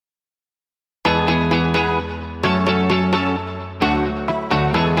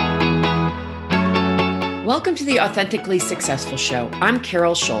Welcome to the Authentically Successful Show. I'm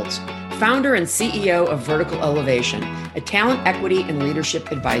Carol Schultz, founder and CEO of Vertical Elevation, a talent equity and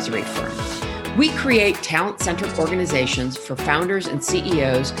leadership advisory firm. We create talent-centric organizations for founders and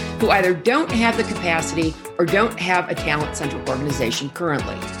CEOs who either don't have the capacity or don't have a talent-centric organization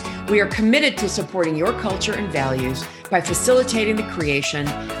currently. We are committed to supporting your culture and values by facilitating the creation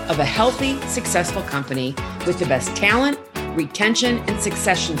of a healthy, successful company with the best talent, retention, and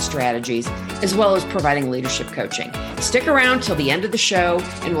succession strategies, as well as providing leadership coaching. Stick around till the end of the show,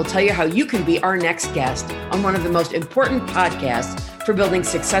 and we'll tell you how you can be our next guest on one of the most important podcasts for building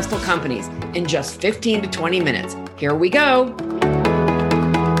successful companies in just 15 to 20 minutes. Here we go.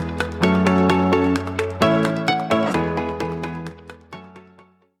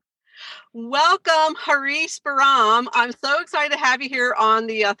 Welcome, Harish Beeram. I'm so excited to have you here on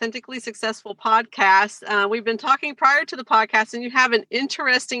the Authentically Successful podcast. We've been talking prior to the podcast, and you have an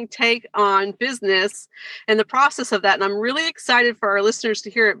interesting take on business and the process of that. And I'm really excited for our listeners to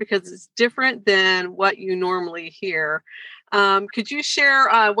hear it because it's different than what you normally hear. Could you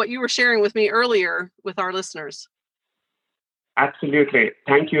share what you were sharing with me earlier with our listeners? Absolutely.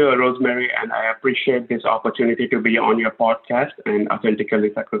 Thank you, Rosemary. And I appreciate this opportunity to be on your podcast and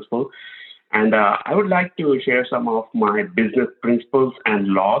Authentically Successful. And I would like to share some of my business principles and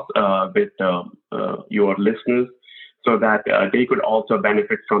laws with your listeners so that they could also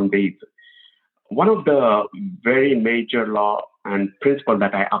benefit from these. One of the very major law and principle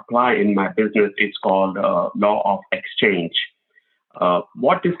that I apply in my business is called law of exchange.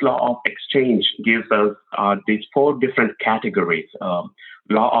 What this law of exchange gives us are these four different categories: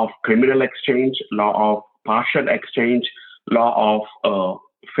 law of criminal exchange, law of partial exchange, law of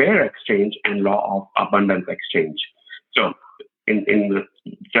fair exchange, and law of abundance exchange. So in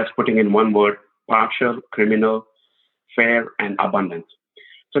just putting in one word: partial, criminal, fair, and abundance.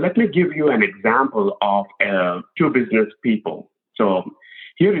 So let me give you an example of two business people. So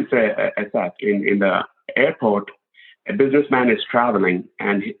here is a set in the airport. A businessman is traveling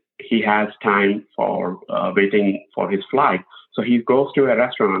and he has time for waiting for his flight. So he goes to a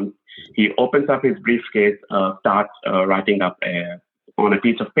restaurant, he opens up his briefcase, starts writing up on a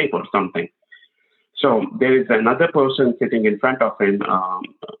piece of paper something. So there is another person sitting in front of him.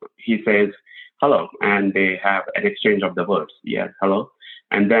 He says, hello, and they have an exchange of the words. Yes, hello.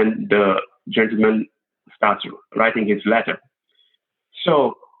 And then the gentleman starts writing his letter.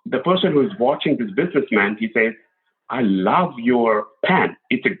 So the person who is watching this businessman, he says, I love your pen.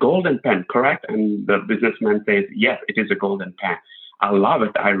 It's a golden pen, correct? And the businessman says, yes, it is a golden pen. I love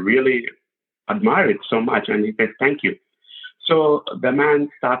it. I really admire it so much. And he says, thank you. So the man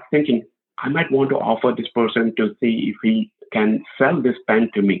starts thinking, I might want to offer this person to see if he can sell this pen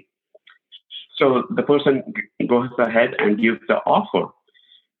to me. So the person goes ahead and gives the offer.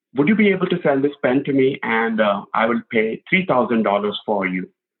 Would you be able to sell this pen to me? And I will pay $3,000 for you.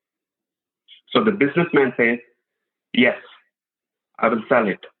 So the businessman says, yes, I will sell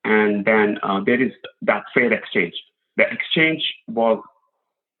it. And then there is that fair exchange. The exchange was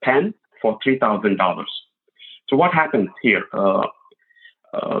pen for $3,000. So what happens here?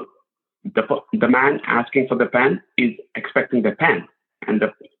 The man asking for the pen is expecting the pen, and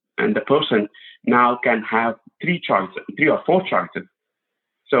the person now can have three or four choices.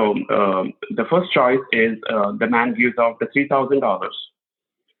 So the first choice is the man gives out the $3,000.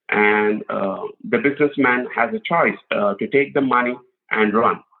 And the businessman has a choice to take the money and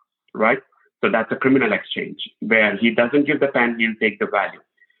run, right? So that's a criminal exchange where he doesn't give the pen, he'll take the value.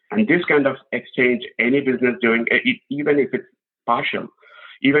 And this kind of exchange, any business doing, even if it's partial,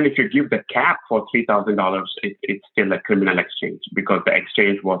 even if you give the cap for $3,000, it's still a criminal exchange because the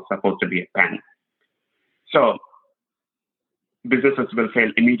exchange was supposed to be a pen. So businesses will fail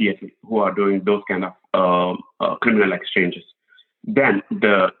immediately who are doing those kind of criminal exchanges. Then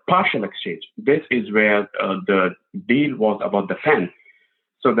the partial exchange. This is where the deal was about the pen.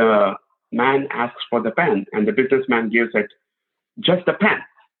 So the man asks for the pen and the businessman gives it just the pen.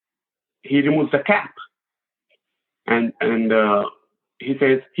 He removes the cap and he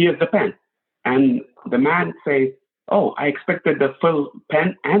says, here's the pen. And the man says, oh, I expected the full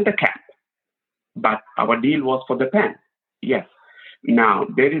pen and the cap, but our deal was for the pen. Yes. Now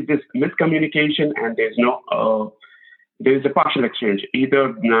there is this miscommunication and there is a partial exchange.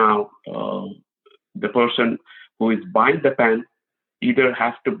 Either now the person who is buying the pen either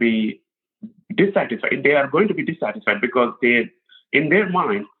has to be dissatisfied. They are going to be dissatisfied because in their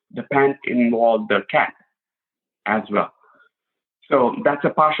mind, the pen involved the cap as well. So that's a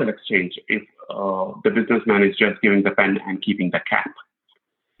partial exchange if the businessman is just giving the pen and keeping the cap.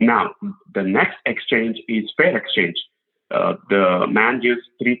 Now, the next exchange is fair exchange. The man gives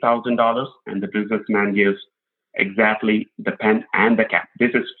 $3,000 and the businessman gives exactly the pen and the cap.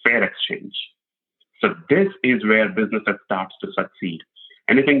 This is fair exchange. So this is where businesses starts to succeed.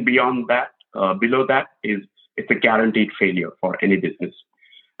 Anything beyond that, below that, it's a guaranteed failure for any business.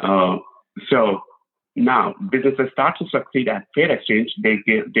 So now businesses start to succeed at fair exchange. They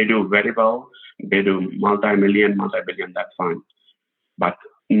do very well. They do multi-million, multi-billion. That's fine. But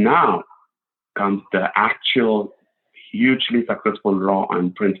now comes the actual hugely successful law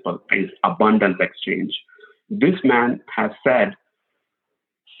and principle is abundance exchange. This man has said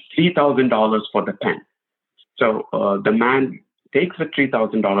 $3,000 for the pen. So the man takes the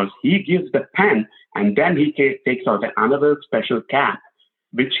 $3,000, he gives the pen, and then he takes out another special cap,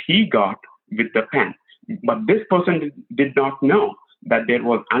 which he got with the pen. But this person did not know that there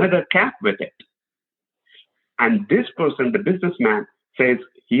was another cap with it. And this person, the businessman, says,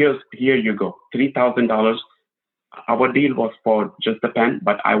 here you go, $3,000. Our deal was for just the pen,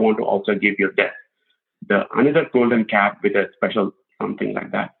 but I want to also give you this, the another golden cap with a special something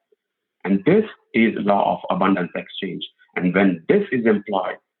like that. And this is law of abundance exchange. And when this is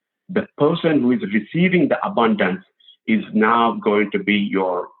employed, the person who is receiving the abundance is now going to be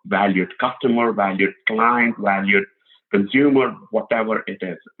your valued customer, valued client, valued consumer, whatever it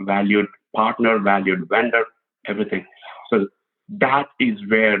is, valued partner, valued vendor, everything. So that is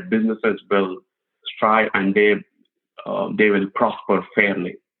where businesses will strive and they will prosper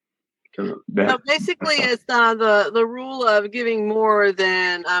fairly. So basically, it's the rule of giving more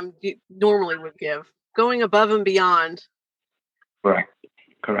than you normally would give, going above and beyond. Correct.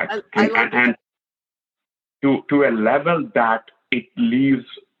 And to a level that it leaves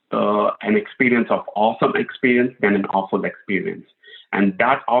an experience of awesome experience than an awful experience. And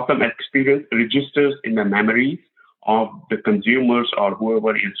that awesome experience registers in the memories of the consumers or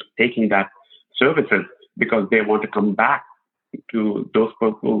whoever is taking that services because they want to come back to those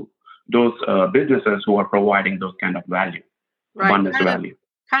people, those businesses who are providing those kind of value, abundance value.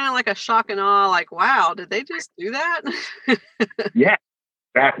 Kind of like a shock and awe, like, wow, did they just do that? Yeah,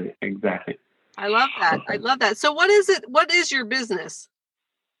 exactly. I love that. Okay. I love that. So what is it? What is your business?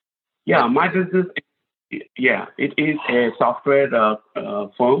 Yeah, my business, it is a software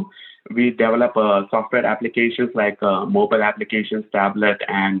firm. We develop software applications like mobile applications, tablet,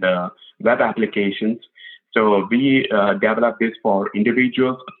 and web applications. So we develop this for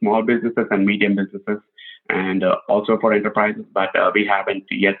individuals, small businesses, and medium businesses, and also for enterprises, but we haven't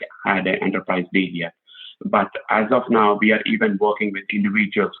yet had an enterprise deal yet. But as of now, we are even working with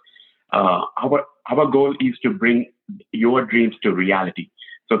individuals. Our goal is to bring your dreams to reality.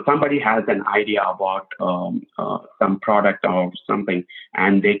 So somebody has an idea about some product or something,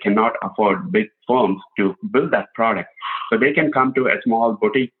 and they cannot afford big firms to build that product. So they can come to a small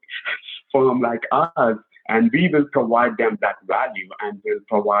boutique firm like us, and we will provide them that value, and we'll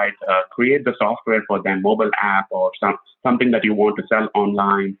create the software for them, mobile app or something that you want to sell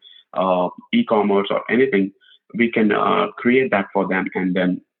online, e-commerce or anything. We can create that for them, and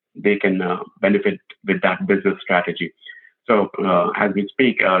then they can benefit with that business strategy. So as we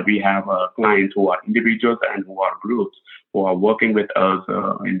speak, we have clients who are individuals and who are groups who are working with us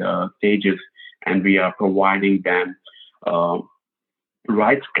in the stages, and we are providing them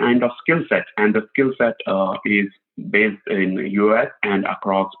right kind of skill set. And the skill set is based in the US and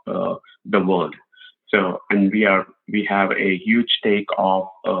across the world. So, and we have a huge take of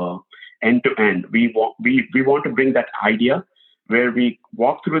end to end. We want to bring that idea where we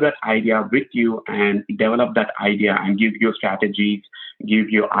walk through that idea with you and develop that idea and give you strategies, give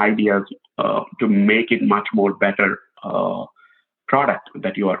you ideas to make it much more better product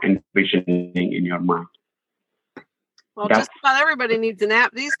that you are envisioning in your mind. Well, just about everybody needs an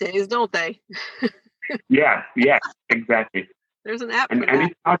app these days, don't they? Yes, exactly. There's an app for and that.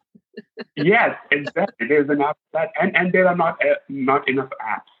 It's not, yes, exactly. There's an app for that, and there are not enough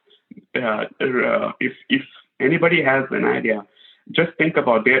apps. If anybody has an idea, just think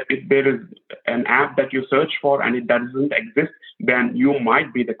about if there is an app that you search for and it doesn't exist, then you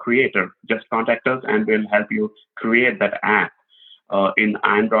might be the creator. Just contact us and we'll help you create that app in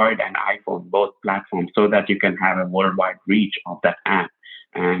Android and iPhone, both platforms, so that you can have a worldwide reach of that app.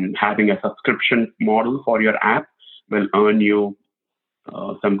 And having a subscription model for your app will earn you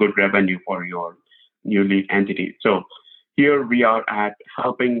some good revenue for your new lead entity. So here we are at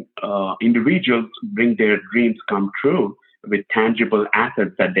helping individuals bring their dreams come true with tangible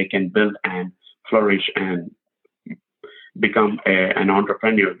assets that they can build and flourish and become an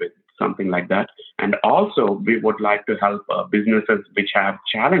entrepreneur with, something like that. And also, we would like to help businesses which have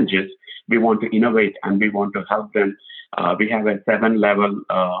challenges. We want to innovate and we want to help them. We have a 7-level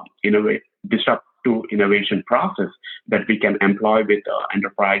to innovation process that we can employ with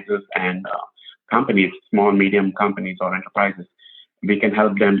enterprises and companies, small, medium companies or enterprises. We can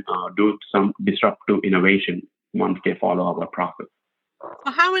help them do some disruptive innovation once they follow our process.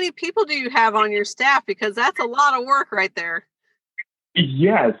 So how many people do you have on your staff? Because that's a lot of work right there.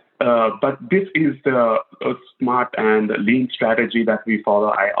 Yes, but this is the smart and lean strategy that we follow.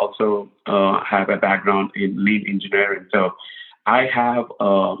 I also have a background in lean engineering. So I have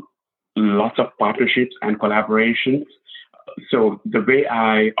lots of partnerships and collaborations. So the way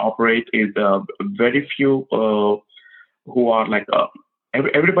I operate is very few who are like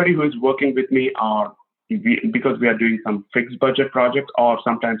everybody who is working with me are because we are doing some fixed budget projects, or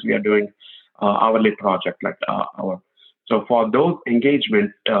sometimes we are doing hourly project like our. So for those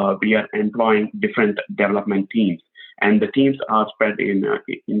engagements, we are employing different development teams, and the teams are spread in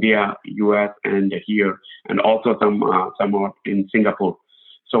India, US, and here, and also some are in Singapore.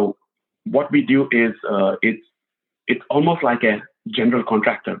 So what we do is it's almost like a general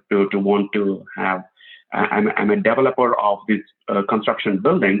contractor to want to have. I'm a developer of these construction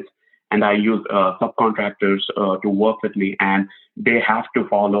buildings, and I use subcontractors to work with me, and they have to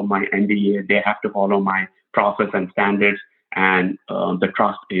follow my NDA. They have to follow my process and standards, and the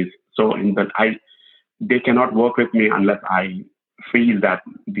trust is so in that they cannot work with me unless I feel that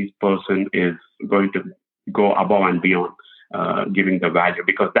this person is going to go above and beyond giving the value,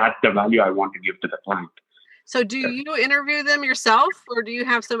 because that's the value I want to give to the client. So do you interview them yourself, or do you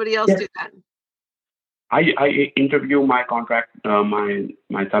have somebody else do that? I interview my contract,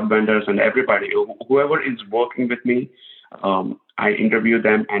 my sub vendors and everybody, whoever is working with me. I interview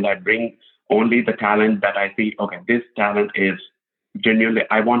them, and I bring only the talent that I see. Okay, this talent is genuinely.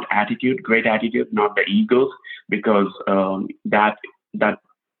 I want attitude, great attitude, not the egos, because that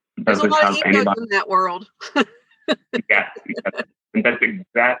doesn't help anybody in that world. yes, and that's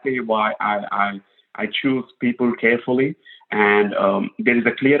exactly why I choose people carefully. And there is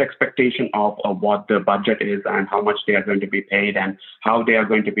a clear expectation of what the budget is and how much they are going to be paid and how they are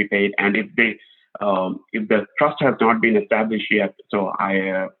going to be paid. And if the trust has not been established yet, so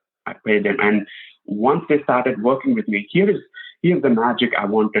I pay them. And once they started working with me, here's the magic I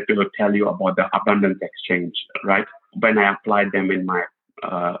wanted to tell you about the abundance exchange, right? When I applied them in my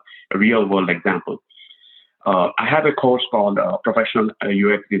real world example. I have a course called Professional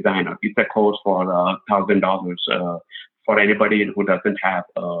UX Designer. It's a course for $1,000 for anybody who doesn't have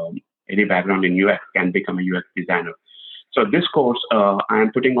any background in UX can become a UX designer. So this course I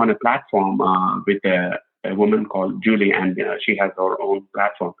am putting on a platform with a woman called Julie, and she has her own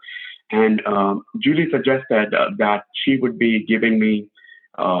platform. And Julie suggested that she would be giving me,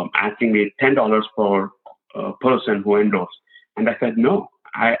 asking me $10 per person who enrolls. And I said, no,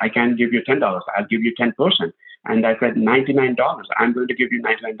 I can't give you $10. I'll give you 10%. And I said, $99. I'm going to give you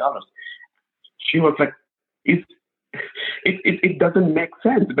 $99. She was like, it doesn't make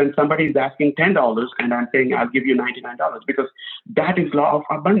sense when somebody is asking $10 and I'm saying I'll give you $99, because that is law of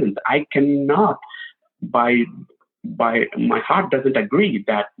abundance. I cannot, by my heart doesn't agree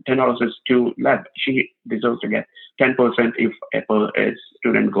that $10 is too less. She deserves to get 10% if a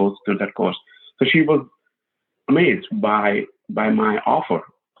student goes through that course. So she was amazed by my offer.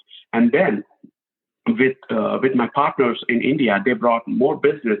 And then with my partners in India, they brought more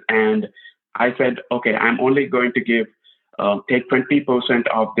business, and I said, okay, I'm only going to take 20%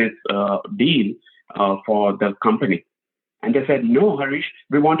 of this deal for the company. And they said, no, Harish,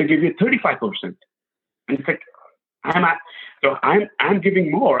 we want to give you 35%. And I said, I'm giving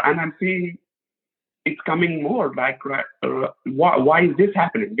more, and I'm seeing it's coming more. Like, why is this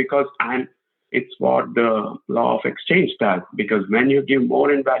happening? Because it's what the law of exchange does. Because when you give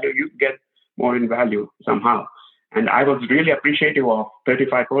more in value, you get more in value somehow. And I was really appreciative of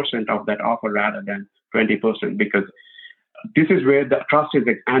 35% of that offer rather than 20%, because this is where the trust is.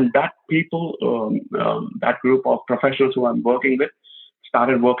 And that people, that group of professionals who I'm working with,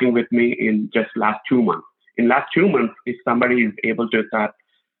 started working with me in just last 2 months. In last 2 months, if somebody is able to start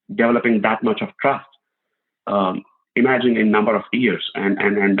developing that much of trust, imagine in number of years.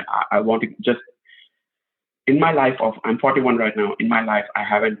 And I want to just, in my life I'm 41 right now. In my life, I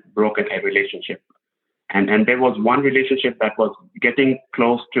haven't broken a relationship. And there was one relationship that was getting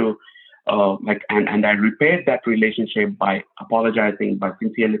close to, and I repaired that relationship by apologizing, by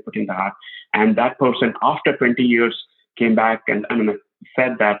sincerely putting the heart. And that person, after 20 years, came back and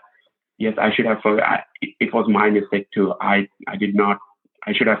said that, yes, I should have, it was my mistake too. I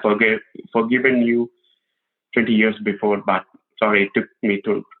should have forgiven you 20 years before, but sorry, it took me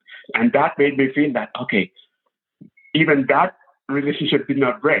to, and that made me feel that, okay, even that relationship did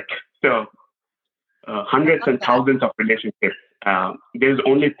not break. So hundreds and thousands of relationships there's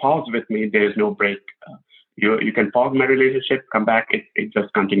only pause with me. There's no break. You can pause my relationship, come back. It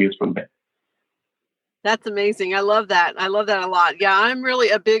just continues from there. That's amazing. I love that. I love that a lot. Yeah, I'm really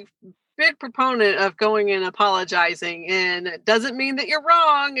a big proponent of going and apologizing. And it doesn't mean that you're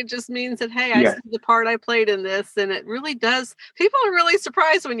wrong. It just means that, hey, I see the part I played in this. And it really does. People are really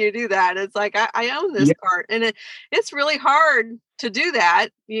surprised when you do that. It's like, I own this part. And it's really hard to do that.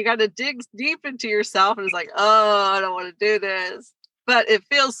 You got to dig deep into yourself. And it's like, oh, I don't want to do this. But it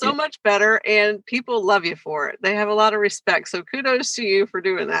feels so much better. And people love you for it. They have a lot of respect. So kudos to you for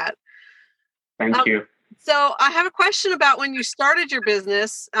doing that. Thank you. So I have a question about when you started your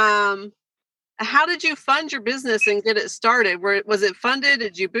business. How did you fund your business and get it started? Was it funded?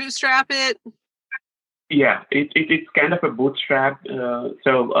 Did you bootstrap it? Yeah, it's kind of a bootstrap.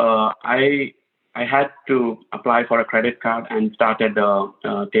 So I had to apply for a credit card and started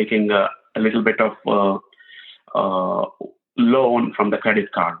taking a little bit of loan from the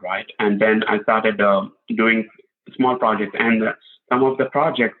credit card, right? And then I started doing small projects, and some of the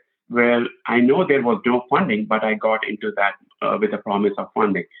projects where I know there was no funding, but I got into that with a promise of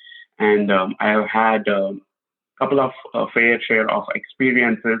funding. And I have had a couple of fair share of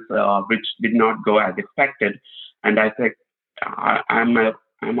experiences which did not go as expected. And I think I'm of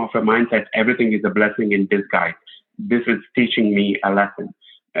a mindset, everything is a blessing in disguise. This is teaching me a lesson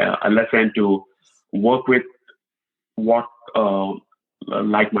to work with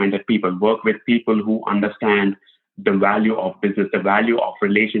like-minded people, work with people who understand the value of business, the value of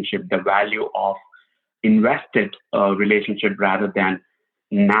relationship, the value of invested relationship rather than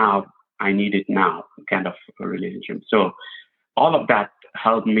now, I need it now kind of a relationship. So all of that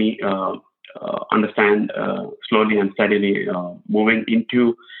helped me understand slowly and steadily moving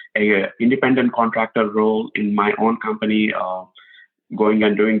into a independent contractor role in my own company, going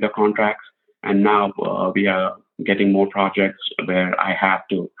and doing the contracts. And now we are getting more projects where I have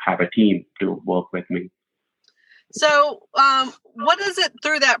to have a team to work with me. So what is it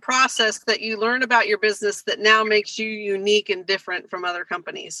through that process that you learn about your business that now makes you unique and different from other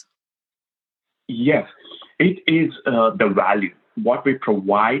companies? Yes, it is the value, what we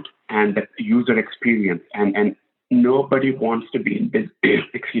provide, and the user experience. And nobody wants to be in business.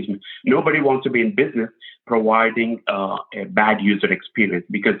 Excuse me. Nobody wants to be in business providing a bad user experience,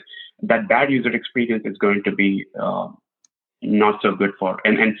 because that bad user experience is going to be not so good for.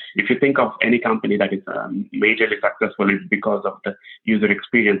 And if you think of any company that is majorly successful, it's because of the user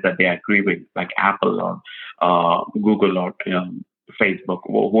experience that they are creating, like Apple or Google or Facebook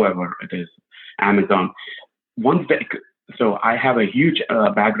or whoever it is, Amazon. So I have a huge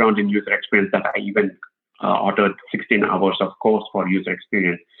background in user experience that I even authored 16 hours of course for user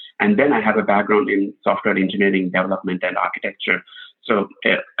experience. And then I have a background in software engineering, development, and architecture. So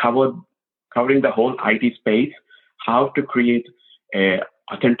covering the whole IT space, how to create a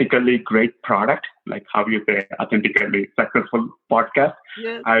authentically great product, like how you create authentically successful podcast.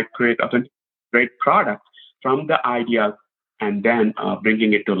 Yes. I create authentic great product from the idea and then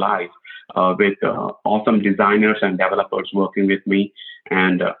bringing it to life with awesome designers and developers working with me.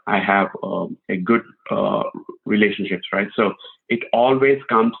 And I have a good relationships, right? So it always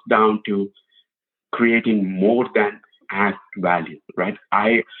comes down to creating more than asked value, right?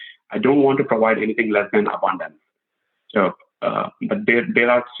 I don't want to provide anything less than abundance. So, but there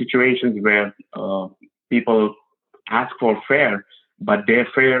are situations where people ask for fair, but their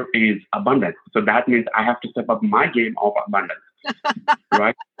fare is abundant. So that means I have to step up my game of abundance,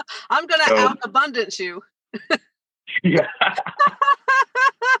 right? I'm going to out abundance you. Yeah.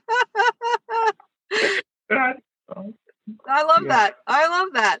 I love that. I love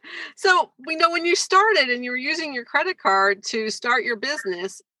that. So we know when you started and you were using your credit card to start your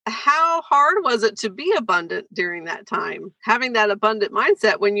business, how hard was it to be abundant during that time? Having that abundant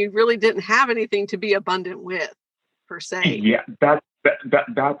mindset when you really didn't have anything to be abundant with, per se. Yeah, that's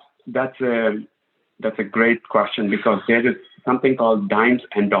a great question, because there is something called dimes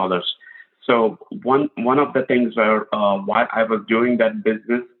and dollars. So one of the things where while I was doing that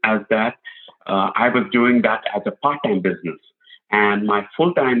business as that, I was doing that as a part-time business, and I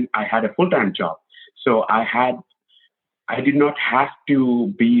had a full-time job. So I did not have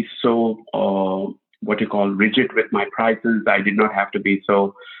to be so rigid with my prices. I did not have to be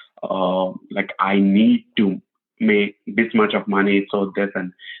so like I need to make this much of money. So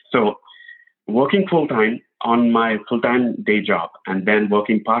working full-time on my full-time day job and then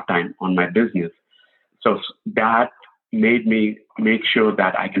working part-time on my business. So that made me make sure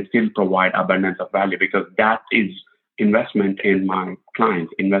that I can still provide abundance of value, because that is investment in my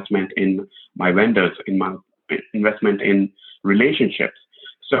clients, investment in my vendors, in my investment in relationships.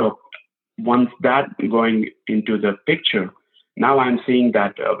 So once that going into the picture, now I'm seeing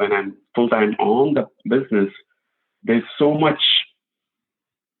that when I'm full-time on the business, there's so much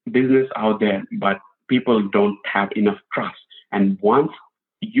business out there, but people don't have enough trust. And once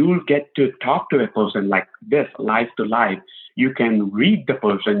you get to talk to a person like this, life to life, you can read the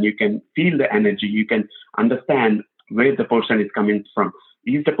person, you can feel the energy, you can understand where the person is coming from.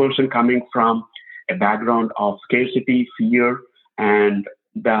 Is the person coming from a background of scarcity, fear, and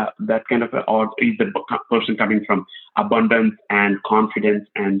that kind of, or is the person coming from abundance and confidence,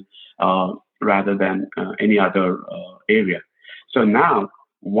 and rather than any other area? So now,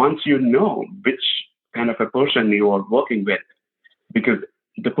 once you know which kind of a person you are working with, because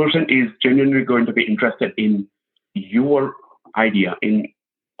the person is genuinely going to be interested in your idea, in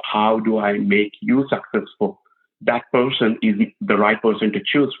how do I make you successful, that person is the right person to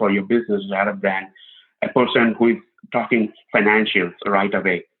choose for your business, rather than a person who is talking financials right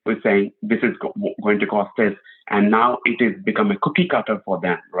away, who is saying this is going to cost this, and now it has become a cookie cutter for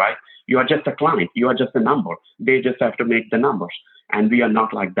them, right? You are just a client, you are just a number. They just have to make the numbers. And we are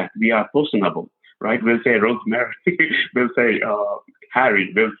not like that. We are personable, right? We'll say Rosemary, we'll say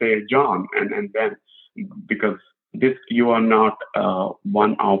Harry, we'll say John, and then because this, you are not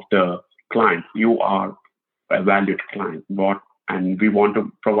one of the clients. You are a valued client. And we want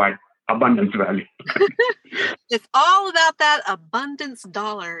to provide abundance value. It's all about that abundance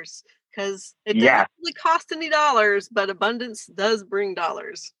dollars, because it doesn't really cost any dollars, but abundance does bring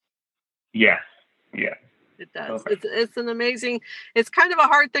dollars. Yes. Yeah. It does. It's an amazing, it's kind of a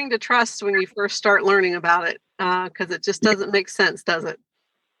hard thing to trust when you first start learning about it, because it just doesn't make sense, does it?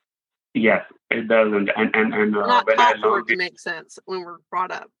 Yes, it doesn't. And not when taught I for learned it to make sense when we're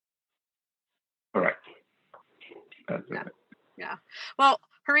brought up. Correct. That's yeah. it. Yeah. Well,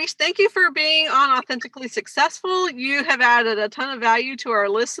 Harish, thank you for being on Authentically Successful. You have added a ton of value to our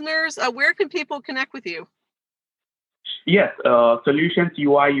listeners. Where can people connect with you? Yes,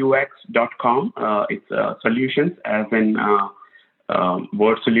 solutionsUIUX.com. It's solutions as in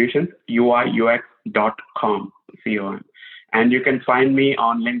word solutions, UIUX.com, C-O-M. And you can find me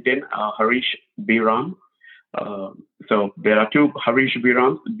on LinkedIn, Harish Beeram. So there are two Harish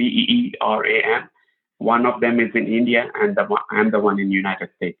Beerams, Beeram. One of them is in India, and I'm the one in the United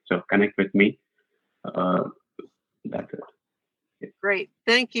States. So connect with me. That's it. Great.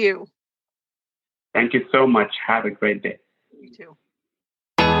 Thank you. Thank you so much. Have a great day. You too.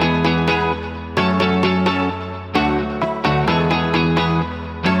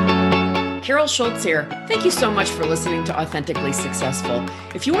 Carol Schultz here. Thank you so much for listening to Authentically Successful.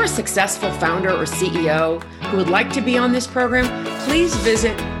 If you are a successful founder or CEO who would like to be on this program, please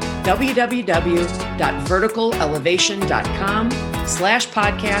visit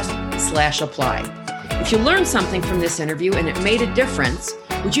www.verticalelevation.com/podcast/apply. If you learned something from this interview and it made a difference,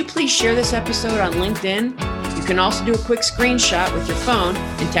 would you please share this episode on LinkedIn? You can also do a quick screenshot with your phone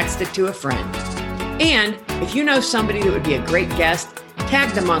and text it to a friend. And if you know somebody that would be a great guest,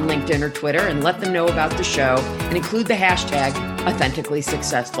 tag them on LinkedIn or Twitter and let them know about the show and include the hashtag Authentically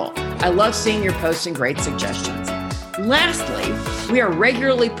Successful. I love seeing your posts and great suggestions. Lastly, we are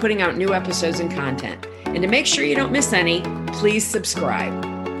regularly putting out new episodes and content. And to make sure you don't miss any, please subscribe.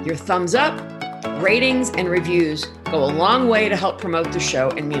 Your thumbs up, ratings, and reviews go a long way to help promote the show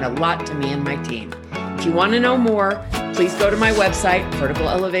and mean a lot to me and my team. If you want to know more, please go to my website,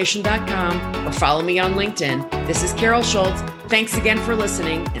 verticalelevation.com, or follow me on LinkedIn. This is Carol Schultz. Thanks again for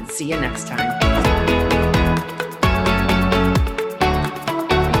listening, and see you next time.